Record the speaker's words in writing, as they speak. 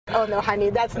Oh no, honey,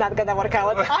 that's not gonna work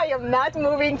out. I am not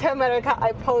moving to America.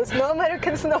 I pose no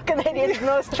Americans, no Canadians,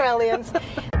 no Australians.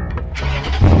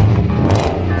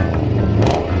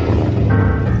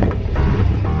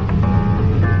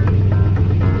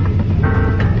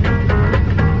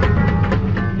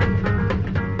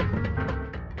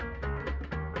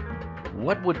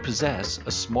 What would possess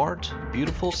a smart,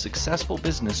 beautiful, successful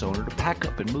business owner to pack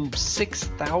up and move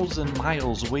 6,000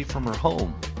 miles away from her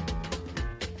home?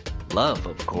 Love,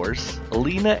 of course.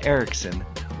 Alina Eriksson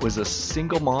was a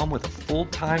single mom with a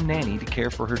full-time nanny to care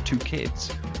for her 2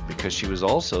 kids, because she was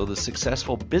also the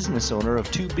successful business owner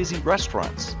of 2 busy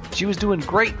restaurants. She was doing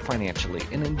great financially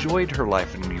and enjoyed her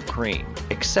life in Ukraine,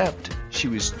 except she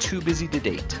was too busy to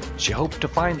date. She hoped to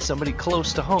find somebody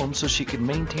close to home so she could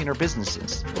maintain her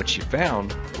businesses. What she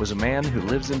found was a man who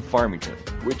lives in Farmington,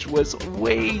 which was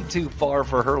way too far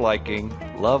for her liking.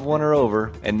 Love won her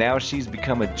over, and now she's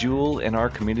become a jewel in our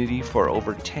community for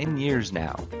over 10 years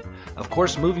now. Of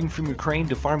course, moving from Ukraine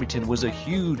to Farmington was a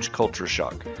huge culture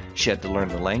shock. She had to learn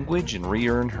the language and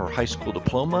re-earn her high school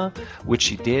diploma, which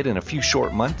she did in a few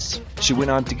short months. She went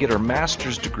on to get her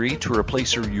master's degree to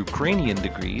replace her Ukrainian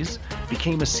degrees,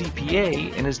 became a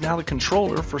CPA, and is now the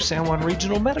controller for San Juan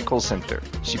Regional Medical Center.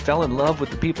 She fell in love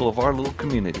with the people of our little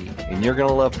community, and you're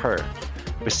gonna love her.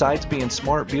 Besides being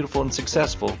smart, beautiful, and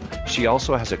successful, she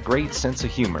also has a great sense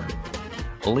of humor.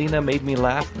 Alina made me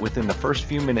laugh within the first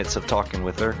few minutes of talking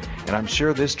with her, and I'm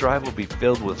sure this drive will be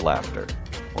filled with laughter.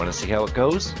 Want to see how it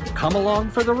goes? Come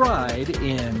along for the ride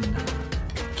in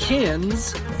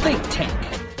Ken's Think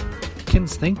Tank.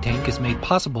 Ken's Think Tank is made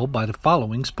possible by the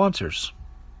following sponsors.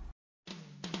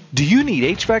 Do you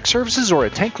need HVAC services or a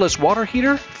tankless water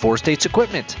heater? Four States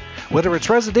Equipment. Whether it's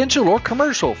residential or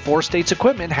commercial, Four States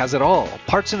Equipment has it all.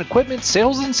 Parts and equipment,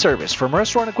 sales and service, from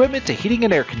restaurant equipment to heating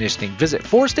and air conditioning. Visit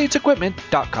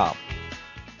fourstatesequipment.com.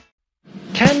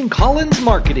 Ken Collins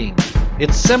Marketing.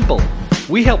 It's simple.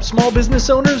 We help small business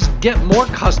owners get more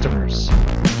customers.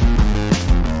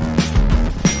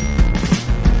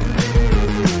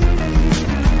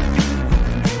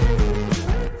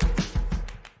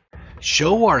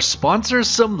 Show our sponsors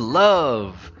some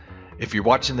love. If you're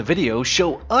watching the video,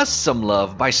 show us some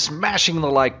love by smashing the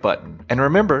like button. And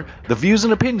remember, the views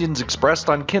and opinions expressed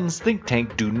on Ken's Think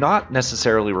Tank do not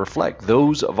necessarily reflect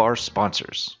those of our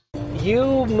sponsors.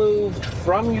 You moved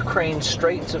from Ukraine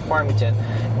straight to Farmington.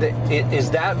 Is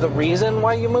that the reason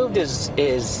why you moved? Is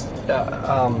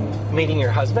meeting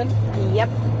your husband? Yep.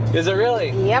 Is it really?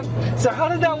 Yep. So how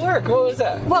did that work? What was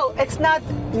that? Well, it's not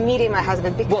meeting my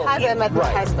husband because I met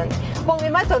my husband. Well, we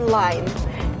met online.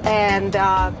 And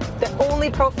the only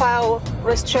profile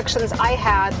restrictions I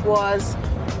had was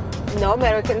no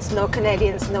Americans, no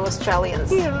Canadians, no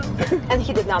Australians. Yeah. And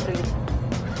he did not read.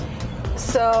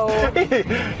 So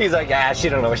he's like, she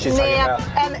don't know what she's talking about.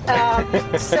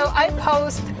 And so I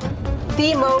post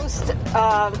the most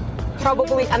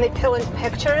probably unappealing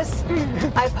pictures.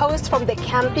 I post from the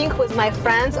camping with my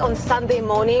friends on Sunday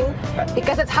morning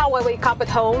because it's how I wake up at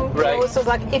home. Right. You know? So it's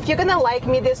like, if you're gonna like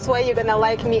me this way, you're gonna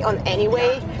like me on any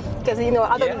way. Because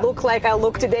I don't look like I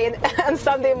look today on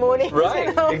Sunday morning.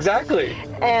 Right. Exactly.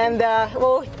 And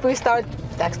we start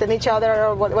texting each other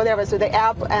or whatever. So the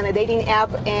app and a dating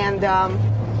app, and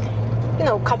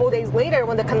a couple of days later,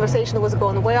 when the conversation was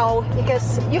going well,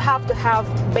 because you have to have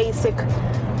basic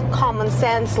common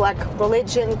sense like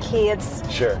religion, kids,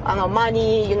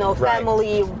 money,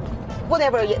 family,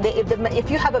 whatever. If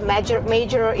you have a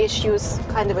major issues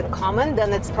kind of in common,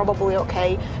 then it's probably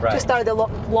okay to start the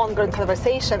longer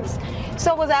conversations.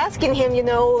 So I was asking him,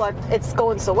 like, it's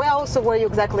going so well, so where are you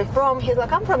exactly from? He's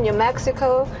like, I'm from New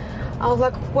Mexico. I was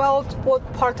like, well, what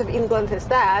part of England is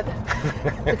that?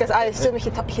 Because I assume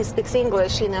he speaks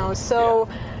English, so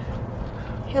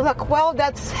he's like, well,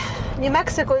 that's New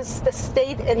Mexico is the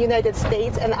state in the United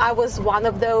States, and I was one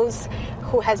of those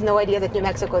who has no idea that New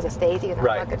Mexico is a state.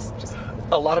 Right. Like, it's just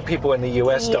a lot of people in the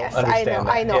U.S. don't understand that.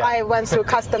 I know. Yeah. I went through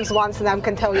customs once, and I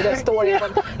can tell you the story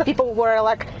when people were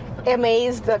like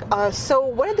amazed. That, so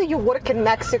where do you work in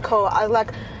Mexico? I was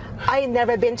like, I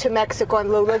never been to Mexico, and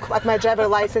look at my driver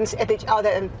license at each other,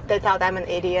 and they thought I'm an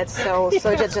idiot. So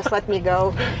just let me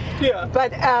go. Yeah.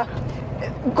 But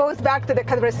goes back to the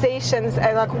conversations.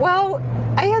 I'm like, well,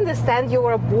 I understand you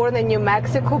were born in New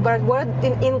Mexico, but where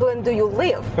in England do you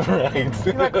live? Right.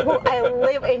 Like, well, I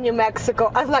live in New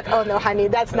Mexico. I was like, oh no, honey,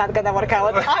 that's not gonna work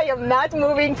out. I am not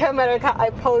moving to America. I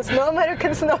pose no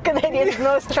Americans, no Canadians,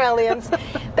 no Australians.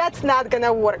 That's not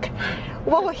gonna work.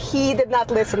 Well, he did not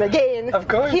listen again. Of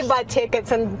course. He bought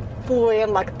tickets and flew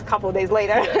in like a couple of days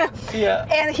later. Yeah.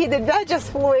 And he did not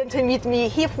just flew in to meet me,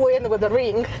 he flew in with a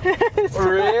ring.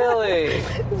 Really?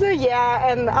 So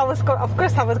yeah, and of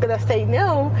course I was gonna say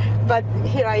no, but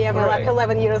here I am like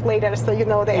 11 years later, so you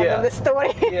know the end of the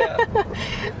story. Yeah.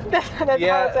 That's how it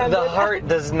Yeah, ended. the heart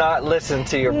does not listen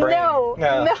to your brain. No,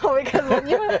 because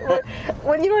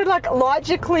when you're like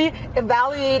logically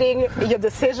evaluating your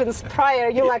decisions prior,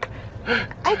 you're like,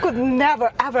 I could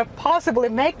never ever possibly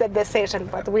make that decision,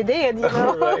 but we did, you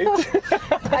know.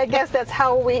 Right. I guess that's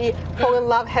how we fall in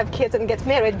love, have kids, and get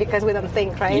married, because we don't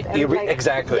think, right?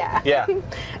 Exactly. Yeah.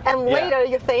 And later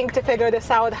you think to figure this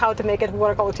out, how to make it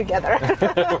work all together.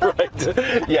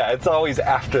 Right. Yeah, it's always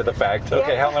after the fact.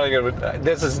 Okay, how am I going to?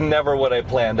 This is never what I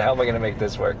planned. How am I going to make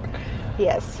this work?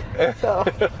 Yes. So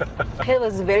it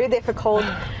was very difficult.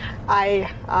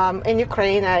 In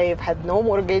Ukraine, I had no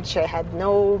mortgage, I had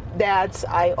no debts,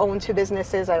 I owned 2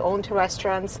 businesses, I owned 2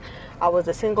 restaurants. I was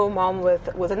a single mom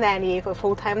with a nanny, a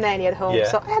full-time nanny at home,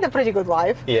 so I had a pretty good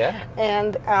life. Yeah.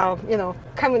 And,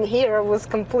 coming here was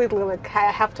completely like,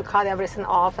 I have to cut everything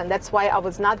off, and that's why I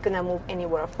was not going to move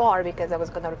anywhere far, because I was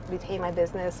going to retain my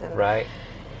business. And, right.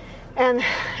 And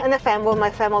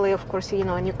my family, of course,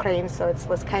 in Ukraine, so it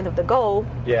was kind of the goal.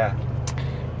 Yeah.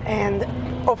 And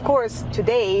of course,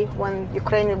 today, when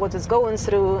Ukraine was going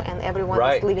through and everyone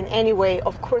was leaving anyway,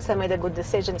 of course I made a good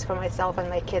decisions for myself and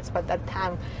my kids. But that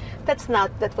time, that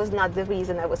was not the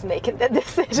reason I was making that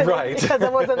decision. Right. Because I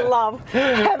was in love,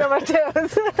 head over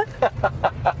toes.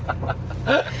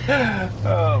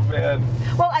 Oh man.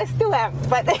 Well, I still am,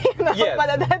 but but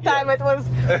at that time it was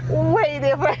way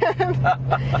different.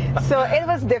 So it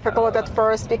was difficult at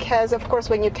first, because of course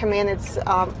when you come in, it's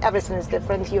everything is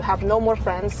different. You have no more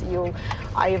friends.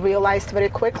 I realized very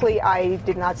quickly I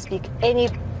did not speak any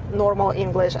normal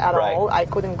English at all. I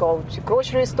couldn't go to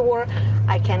grocery store.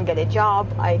 I can't get a job.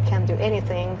 I can't do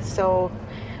anything. So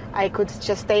I could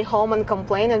just stay home and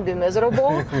complain and be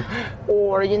miserable,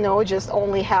 or just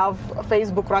only have a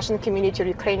Facebook Russian community or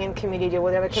Ukrainian community,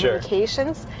 whatever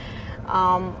communications.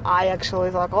 I actually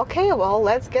thought, okay, well,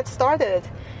 let's get started,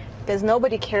 because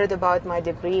nobody cared about my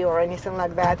degree or anything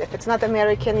like that. If it's not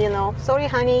American, sorry,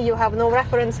 honey, you have no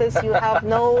references, you have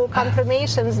no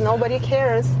confirmations, nobody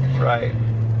cares. Right.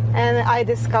 And I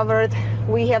discovered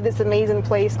we have this amazing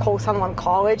place called San Juan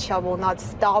College. I will not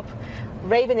stop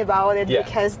raving about it,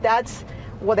 because that's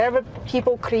whatever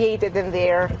people created in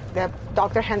there, that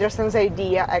Dr. Henderson's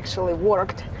idea actually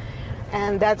worked.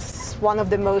 And that's one of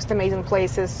the most amazing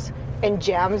places and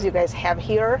gems you guys have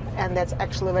here, and that's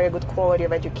actually very good quality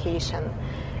of education.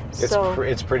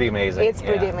 It's pretty amazing. It's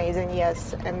pretty amazing,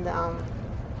 yes. And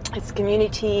it's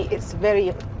community, it's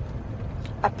very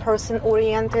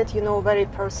person-oriented, very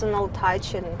personal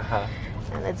touch, and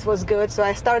it was good. So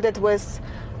I started with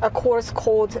a course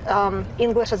called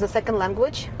English as a Second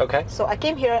Language. Okay. So I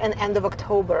came here in end of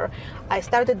October. I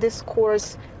started this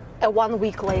course 1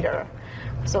 week later,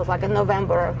 so like in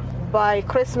November. By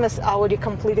Christmas, I already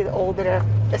completed all the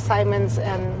assignments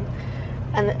and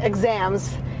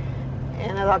exams.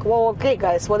 And I'm like, well, okay,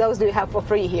 guys, what else do you have for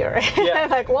free here? Yeah.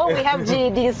 Like, well, we have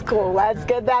GED school. Let's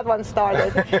get that one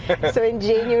started. So in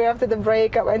January after the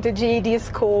break, I went to GED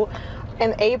school.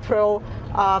 In April,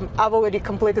 I've already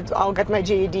completed, I'll get my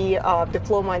GED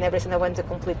diploma and everything. I went to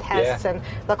complete tests and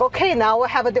like, okay, now I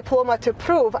have a diploma to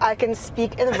prove I can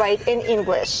speak and write in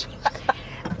English.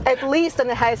 At least on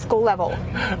the high school level.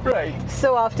 Right.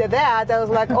 So after that, I was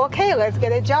like, okay, let's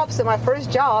get a job. So my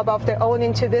first job after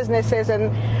owning 2 businesses,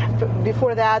 and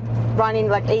before that running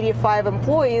like 85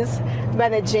 employees,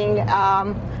 managing,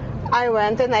 I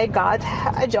went and I got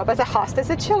a job as a hostess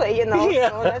at Chile,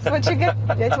 So that's what you get.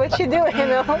 That's what you do,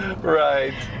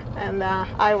 Right. And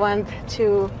I went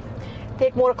to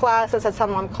take more classes at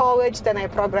San Juan College. Then I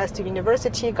progressed to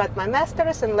university, got my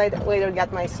master's, and later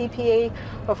got my CPA.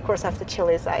 Of course, after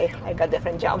Chili's, I got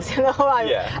different jobs.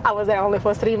 I was there only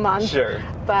for 3 months. Sure.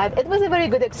 But it was a very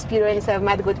good experience. I've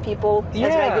met good people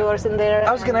as regulars in there.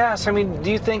 I was going to ask, do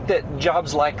you think that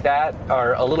jobs like that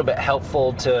are a little bit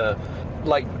helpful to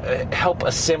help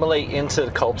assimilate into the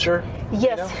culture?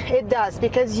 Yes, it does,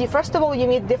 because first of all, you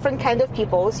meet different kind of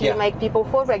people. So you meet people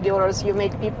who are regulars, you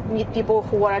meet people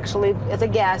who are actually as a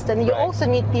guest, and you also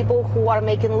meet people who are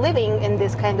making a living in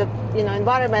this kind of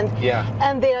environment. Yeah.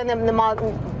 And they are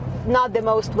not the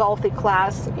most wealthy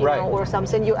class, or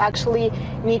something. You actually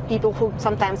meet people who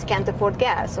sometimes can't afford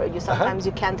gas, or sometimes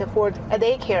you can't afford a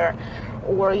daycare,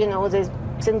 or there's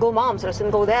single moms or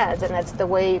single dads, and that's the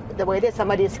way it is.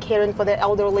 Somebody is caring for the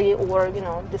elderly or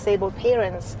disabled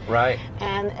parents. Right.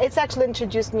 And it's actually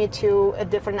introduced me to a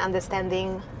different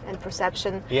understanding and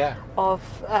perception Yeah. of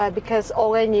because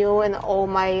all I knew and all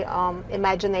my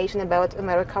imagination about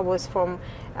America was from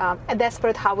a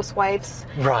Desperate Housewives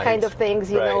Right. kind of things,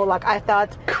 you know, Right. like I thought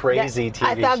Crazy that, TV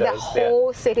I thought the shows, yeah.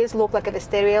 whole cities look like a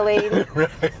Wisteria Lane,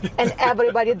 and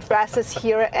everybody dresses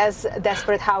here as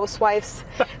Desperate Housewives.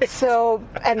 So,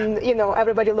 and you know,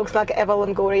 everybody looks like Eva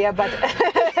Longoria, but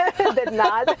did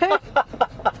not.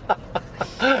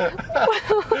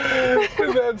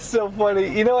 That's so funny.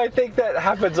 You know, I think that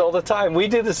happens all the time. We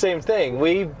do the same thing.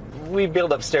 We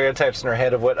build up stereotypes in our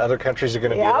head of what other countries are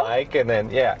going to Yeah. be like, and then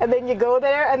And then you go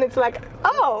there, and it's like,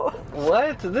 oh.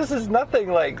 what? This is nothing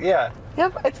like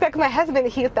Yep, it's like my husband,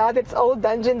 he thought it's all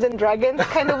Dungeons and Dragons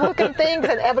kind of looking things,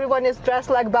 and everyone is dressed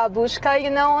like babushka, you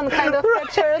know, and kind of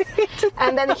pictures.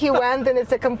 And then he went, and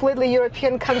it's a completely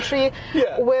European country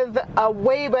Yeah. with a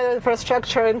way better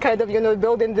infrastructure and kind of, you know,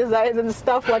 building designs and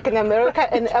stuff like in America,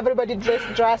 and everybody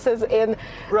dresses in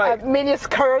Right. mini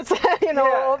skirts, you know,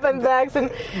 Yeah. open bags,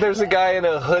 and There's a guy in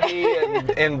a hoodie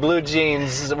and blue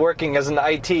jeans working as an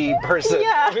IT person.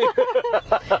 yeah.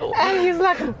 And he's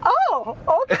like, oh,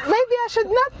 okay, maybe I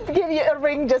should not give you a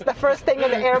ring just the first thing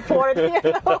in the airport, you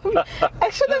know. I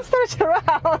should have searched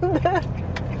around.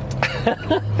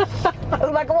 I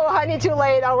was like, well, honey, too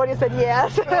late. I already said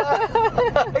yes.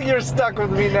 You're stuck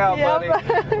with me now, buddy.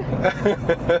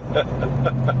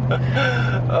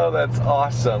 Oh, that's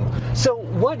awesome. So,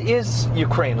 what is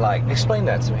Ukraine like? Explain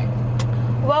that to me.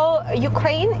 Well,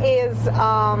 Ukraine is the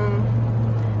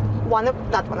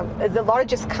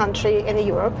largest country in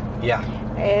Europe. Yeah.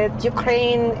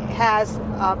 Ukraine has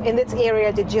in its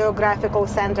area the geographical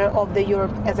center of the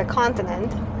Europe as a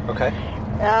continent. Okay.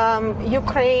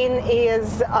 Ukraine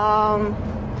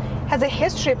has a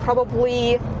history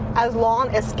probably as long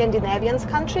as Scandinavian's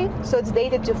country, so it's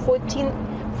dated to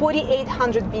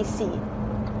 4800 BC.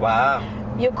 Wow.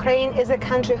 Ukraine is a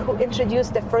country who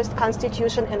introduced the first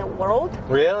constitution in the world,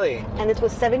 Really? and it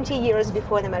was 70 years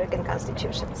before the American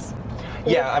constitutions.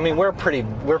 Yeah. I mean, we're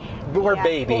Yeah.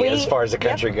 baby as far as the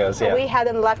country Yep. goes. Yeah. We had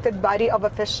an elected body of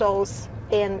officials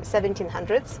in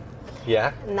 1700s.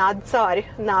 Yeah. Not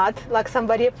like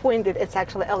somebody appointed. It's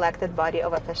actually elected body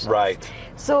of officials. Right.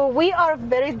 So we are a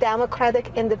very democratic,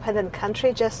 independent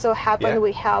country. Just so happen Yeah.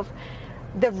 we have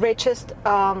the richest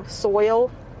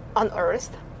soil on earth,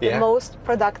 Yeah. the most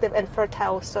productive and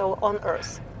fertile soil on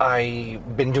earth. I've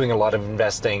been doing a lot of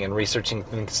investing and researching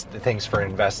things for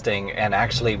investing, and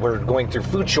actually we're going through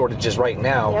food shortages right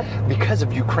now Yep. because of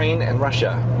Ukraine and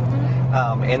Russia,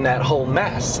 and that whole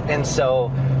mess. And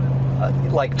so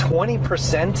like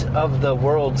 20% of the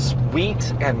world's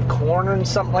wheat and corn and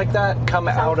something like that come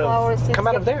out Sunflower of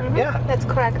seeds, there. mhm, Yeah. That's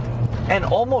correct. And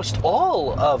almost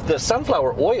all of the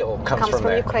sunflower oil comes from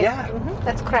there. Ukraine. Yeah.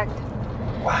 That's correct.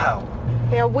 Wow.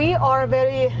 Yeah, we are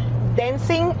very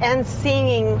dancing and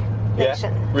singing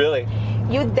nation. Yeah. Really?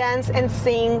 You dance and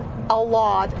sing a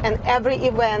lot, and every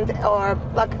event or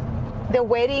like the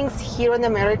weddings here in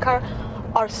America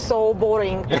are so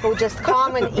boring. People just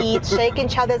come and eat, shake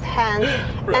each other's hands,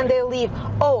 and they leave.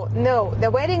 Oh no,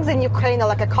 the weddings in Ukraine are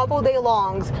like a couple day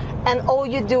longs, and all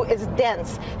you do is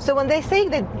dance. So when they say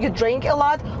that you drink a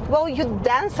lot, well, you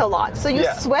dance a lot. So you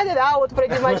Yeah. sweat it out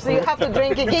pretty much. So you have to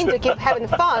drink again to keep having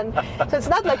fun. So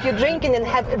it's not like you're drinking and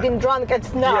have been drunk.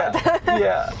 It's not.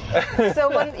 Yeah. So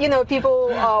when people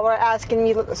were asking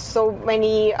me, so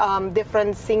many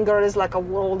different singers, like a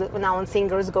world-renowned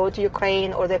singers, go to Ukraine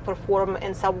or they perform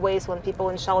in subways when people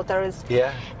in shelters.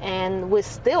 Yeah. And we're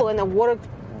still in a war.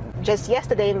 Just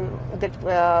yesterday, the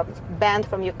band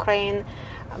from Ukraine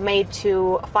made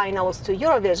to finals to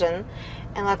Eurovision,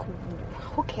 and like,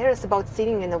 who cares about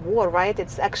singing in a war, right?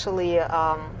 It's actually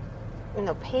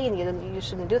pain. You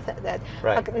shouldn't do that.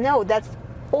 Right. Like, no, that's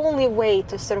only way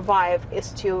to survive is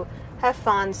to have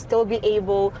fun, still be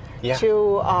able Yeah. to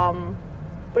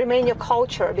remain your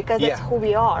culture, because that's Yeah. who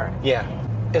we are. Yeah.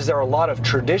 Is there a lot of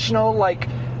traditional like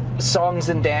songs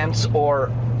and dance, or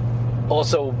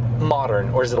also modern,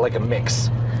 or is it like a mix?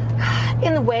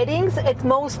 In weddings, it's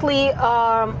mostly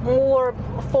more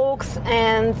folks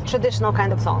and traditional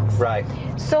kind of songs. Right.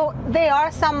 So there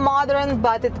are some modern,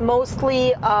 but it mostly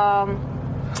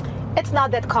it's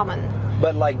not that common.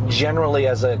 But like generally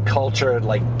as a culture,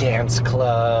 like dance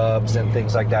clubs and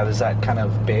things like that, is that kind of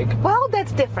big? Well,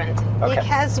 that's different. Okay.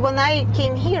 Because when I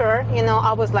came here,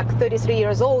 I was like 33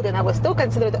 years old, and I was still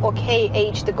considered okay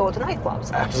age to go to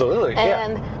nightclubs. Absolutely.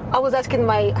 And I was asking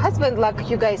my husband, like,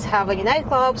 you guys have any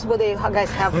nightclubs? Where you guys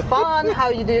have fun?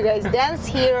 How do you guys dance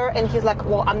here? And he's like,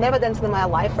 well, I've never danced in my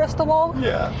life, first of all.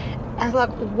 Yeah. I was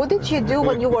like, what did you do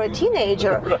when you were a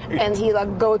teenager? Right. And he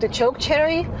like, go to Choke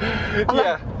Cherry. I'm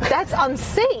Yeah. like, that's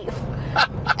unsafe.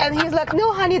 And he's like,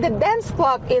 no, honey, the dance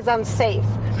club is unsafe.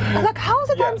 I was like, how is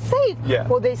it Yeah. unsafe? Yeah.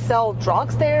 Well, they sell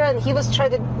drugs there, and he was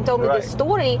trying to tell me Right. this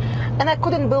story, and I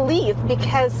couldn't believe,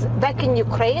 because back in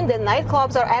Ukraine, the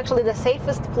nightclubs are actually the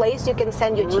safest place you can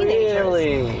send your teenagers.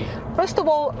 Really? First of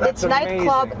all, That's the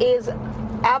nightclub amazing. is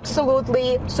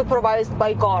absolutely supervised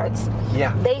by guards.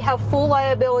 Yeah. They have full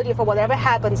liability for whatever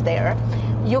happens there.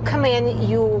 You come in,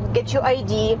 you get your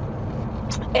ID,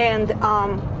 and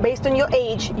based on your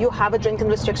age, you have a drinking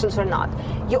restrictions or not.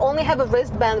 You only have a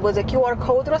wristband with a QR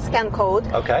code or a scan code,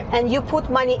 Okay. and you put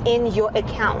money in your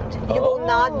account. You will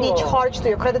not be Oh. charged to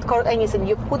your credit card, anything.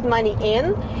 You put money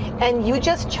in, and you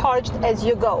just charged as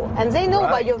you go. And they know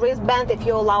by Right. your wristband if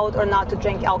you're allowed or not to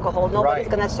drink alcohol. Nobody's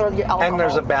Right. gonna serve you alcohol. And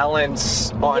there's a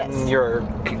balance on Yes.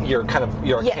 your kind of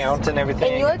your Yes. account and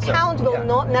everything. And your So, account will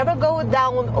yeah. never go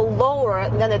down lower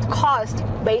than it cost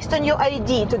based on your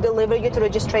ID to deliver you to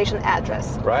registration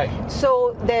address. Right.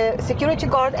 So the security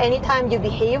guard, anytime you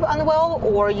behave unwell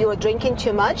or you are drinking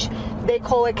too much, they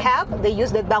call a cab, they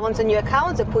use that balance in your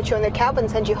account, they put you in a cab and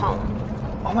send you home.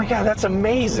 Oh my God, that's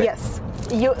amazing. Yes.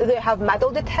 They have metal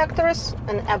detectors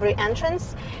in every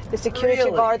entrance. The security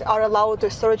Really? guard are allowed to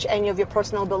search any of your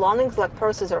personal belongings like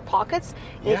purses or pockets.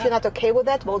 And if Yeah. you're not okay with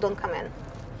that, well, don't come in.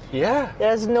 Yeah.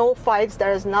 There's no fights.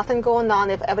 There is nothing going on.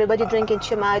 If everybody drinking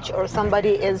too much or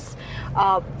somebody is,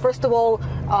 first of all,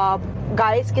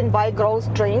 guys can buy girls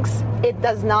drinks. It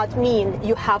does not mean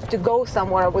you have to go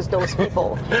somewhere with those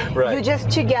people. Right. You're just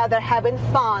together having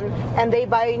fun, and they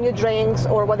buy you drinks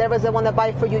or whatever they want to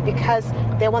buy for you because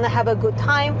they want to have a good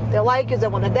time. They like you. They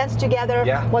want to dance together.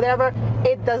 Yeah. Whatever.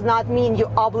 It does not mean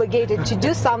you're obligated to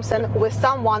do something with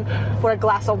someone for a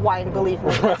glass of wine. Believe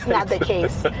me, that's not the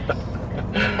case.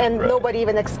 And nobody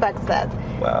even expects that.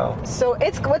 Wow. So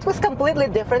it was completely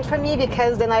different for me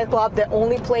because the nightclub, the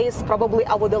only place probably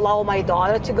I would allow my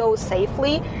daughter to go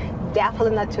safely,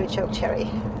 definitely not to a choke cherry.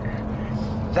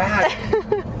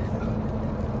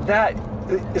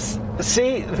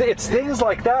 See, it's things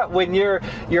like that when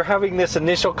you're having this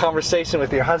initial conversation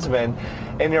with your husband,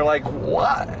 and you're like,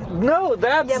 "What? No,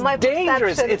 that's Yeah, my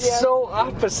dangerous. perception, It's yeah. so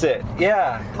opposite."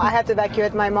 Yeah. I had to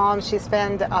evacuate my mom. She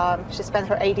spent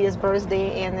her 80th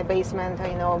birthday in the basement,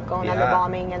 going under Yeah.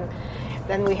 bombing, and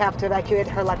then we have to evacuate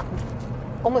her like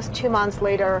almost 2 months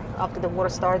later after the war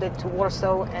started to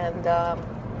Warsaw, and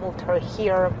moved her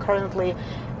here currently.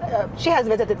 She has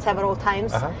visited several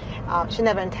times. She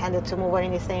never intended to move or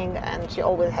anything, and she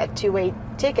always had two-way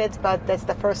tickets, but that's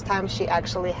the first time she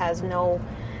actually has no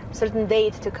certain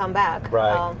date to come back.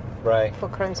 Right. Right. For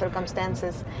current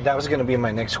circumstances. That was going to be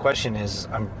my next question. Is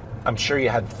I'm sure you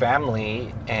had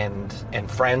family and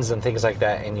friends and things like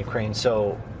that in Ukraine.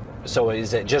 So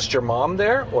is it just your mom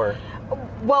there, or?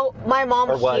 Well, my mom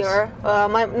Or was? here.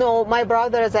 My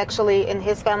brother is actually in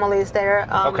his family is there.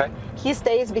 Okay. He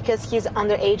stays because he's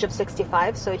under age of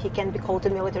 65, so he can be called to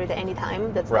military at any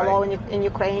time. That's Right. the law in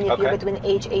Ukraine. If Okay. you're between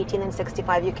age 18 and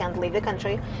 65, you can't leave the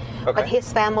country. Okay. But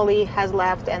his family has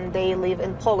left, and they live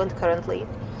in Poland currently.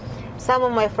 Some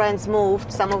of my friends moved.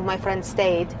 Some of my friends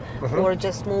stayed, Mm-hmm. or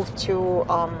just moved to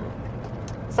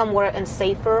somewhere in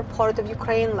safer part of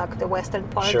Ukraine, like the western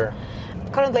part. Sure.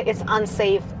 Currently, it's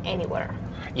unsafe anywhere.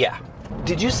 Yeah.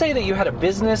 Did you say that you had a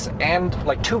business and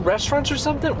like 2 restaurants or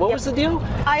something? What was the deal?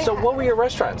 So what were your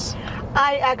restaurants?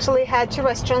 I actually had 2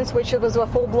 restaurants, which was a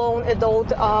full-blown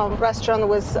adult restaurant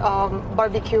with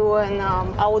barbecue and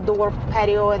outdoor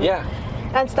patio and Yeah.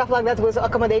 and stuff like that. Was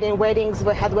accommodating weddings.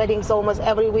 We had weddings almost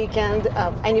every weekend,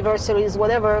 anniversaries,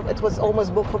 whatever. It was almost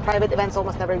booked for private events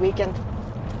almost every weekend.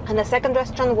 And the second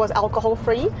restaurant was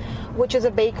alcohol-free, which is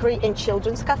a bakery and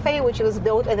children's cafe, which was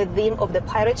built in the theme of the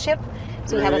pirate ship.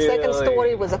 So you have a second Really?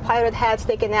 story with the pirate hats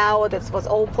taken out. It was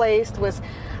all placed with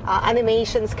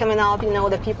animations coming up.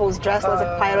 The people's dressed as a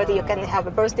pirate. You can have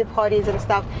birthday parties and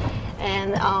stuff.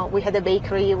 And we had a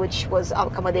bakery which was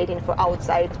accommodating for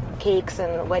outside cakes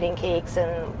and wedding cakes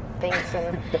and things.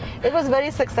 And it was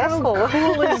very successful.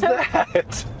 How cool is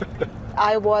that?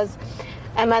 I was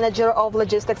a manager of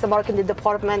logistics and marketing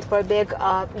department for a big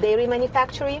dairy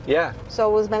manufacturer. Yeah. So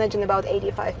I was managing about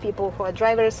 85 people who are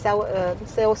drivers,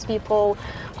 sales people,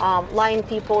 line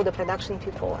people, the production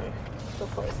people, and so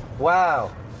forth.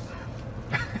 Wow.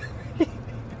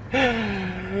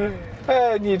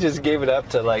 And you just gave it up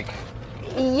to like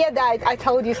Yeah, I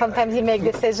told you sometimes you make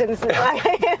decisions.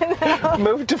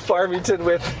 move to Farmington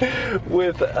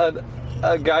with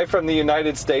a guy from the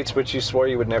United States, which you swore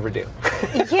you would never do.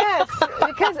 Yes,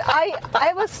 because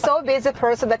I was so busy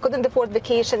person that couldn't afford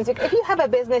vacations. If you have a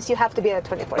business, you have to be there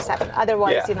 24/7.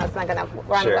 Otherwise, Yeah. it's not gonna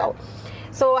run Sure. well.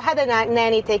 So I had a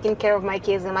nanny taking care of my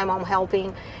kids and my mom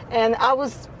helping, and I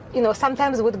was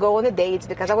sometimes would go on a date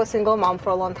because I was a single mom for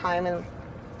a long time, and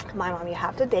my mom, you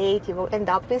have to date, you will end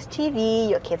up with TV,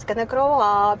 your kid's gonna grow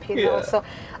up, Yeah. So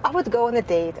I would go on a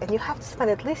date, and you have to spend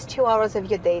at least 2 hours of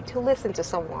your day to listen to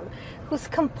someone who's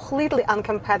completely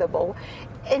uncompatible.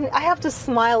 And I have to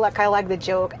smile like I like the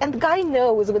joke. And the guy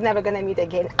knows we're never gonna meet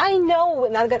again. I know we're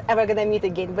not ever gonna meet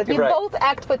again, but we Right. both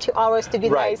act for 2 hours to be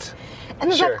Right. nice. And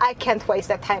it's Sure. like, I can't waste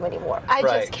that time anymore. I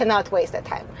Right. just cannot waste that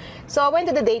time. So I went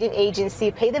to the dating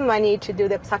agency, paid the money to do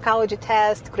the psychology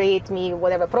test, create me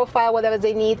whatever profile, whatever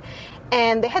they need.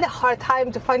 And they had a hard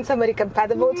time to find somebody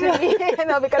compatible to me,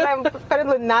 because I'm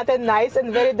apparently not a nice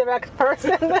and very direct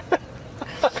person.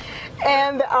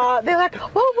 And they're like,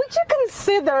 well, would you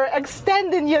consider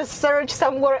extending your search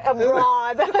somewhere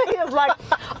abroad? It's like,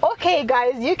 okay,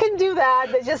 guys, you can do that.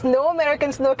 There's just no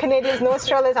Americans, no Canadians, no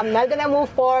Australians. I'm not going to move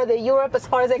forward to Europe as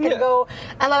far as I can Yeah. go.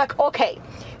 And I'm like, okay.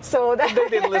 So that, They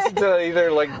didn't listen to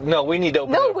either. Like, no, we need to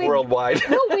open up worldwide.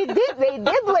 No, we did. They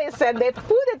did listen. They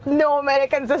put it no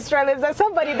Americans, Australians, that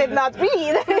somebody did not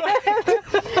read.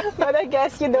 But I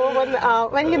guess, when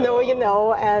you know, you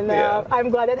know. And Yeah. I'm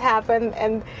glad it happened.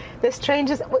 And the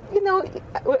strangest, we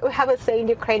have a saying in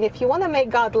Ukraine, if you want to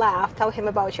make God laugh, tell him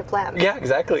about your plans. Yeah,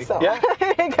 exactly. So, Yeah.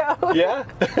 there you go. Yeah,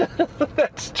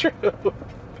 that's true.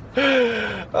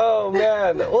 Oh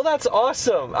man, well that's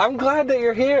awesome. I'm glad that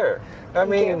you're here. I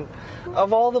mean,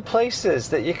 of all the places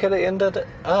that you could have ended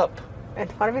up, At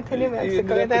Farmington, New you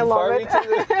Mexico, ended and I up in love it.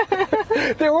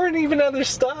 Farmington. There weren't even other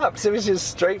stops. It was just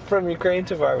straight from Ukraine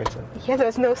to Farmington. Yeah,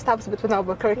 there's no stops between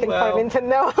Albuquerque and Well. Farmington,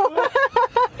 no.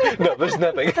 No, there's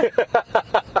nothing.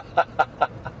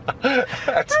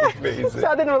 That's amazing. So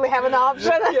I didn't really have an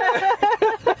option.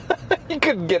 You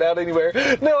couldn't get out anywhere.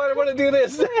 No, I don't want to do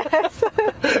this.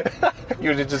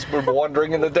 You just were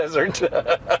wandering in the desert.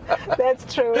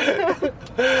 That's true.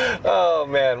 Oh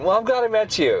man, well I'm glad I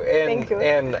met you, and Thank you.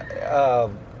 And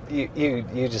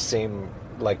you just seem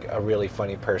like a really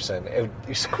funny person.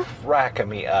 You're cracking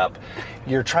me up.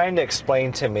 You're trying to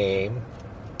explain to me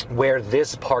where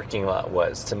this parking lot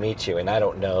was to meet you, and I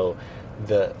don't know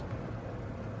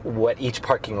what each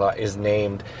parking lot is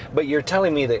named, but you're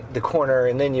telling me that the corner,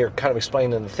 and then you're kind of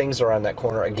explaining the things around that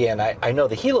corner again. I know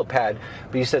the helipad,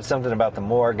 but you said something about the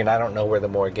morgue, and I don't know where the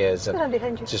morgue is. And Right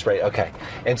behind you. just right, okay.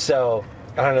 And so,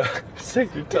 I don't know, so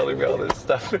you're telling me all this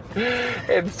stuff.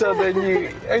 And so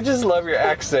then I just love your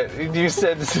accent. You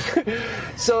said,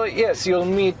 so yes, you'll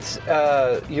meet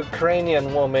a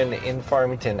Ukrainian woman in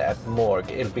Farmington at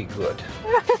morgue. It'll be good.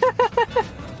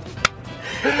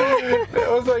 I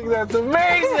was like, that's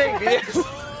amazing. Yes.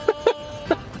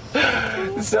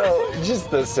 So,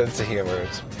 just the sense of humor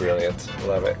is brilliant.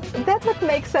 Love it. That's what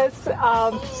makes us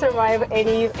survive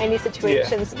any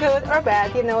situations, good or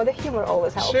bad. The humor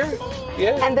always helps. Sure.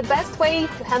 Yeah. And the best way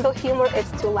to handle humor is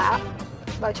to laugh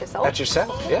about yourself. At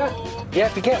yourself. Yeah. Yeah.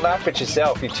 If you can't laugh at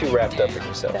yourself, you're too wrapped up in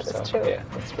yourself. That is so, true. Yeah.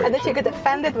 That's very And if true. you get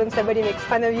offended when somebody makes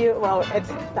fun of you, well,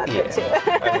 it's not good too.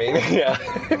 I mean, yeah.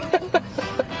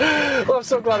 Well, I'm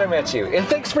so glad I met you. And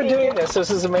thanks for doing this.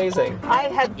 This is amazing. I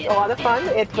had a lot of fun.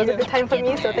 It was a good time for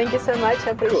me, so thank you so much.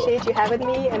 I appreciate you having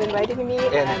me and inviting me.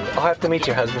 And I'll have to meet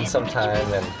your husband sometime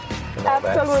and all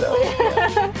Absolutely.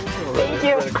 that. So, Thank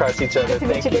you. Run across each other. Good to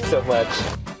meet Thank you you so much.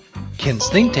 Ken's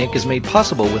Think Tank is made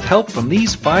possible with help from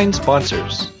these fine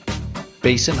sponsors: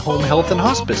 Basin Home Health and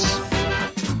Hospice,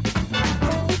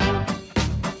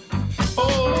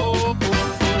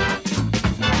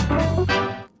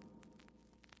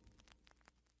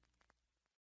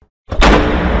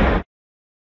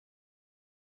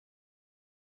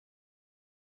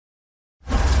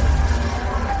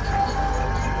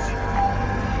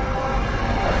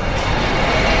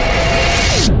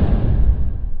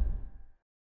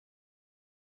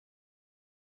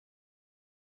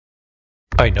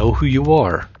 I know who you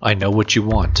are. I know what you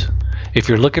want. If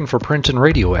you're looking for print and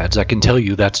radio ads, I can tell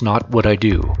you that's not what I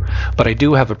do. But I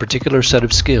do have a particular set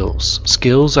of skills.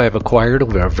 Skills I have acquired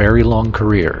over a very long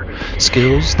career.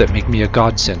 Skills that make me a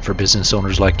godsend for business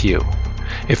owners like you.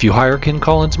 If you hire Ken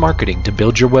Collins Marketing to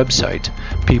build your website,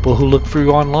 people who look for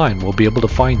you online will be able to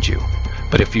find you.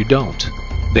 But if you don't,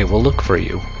 they will look for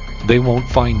you. They won't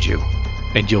find you.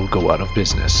 And you'll go out of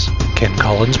business.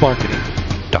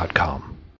 KenCollinsMarketing.com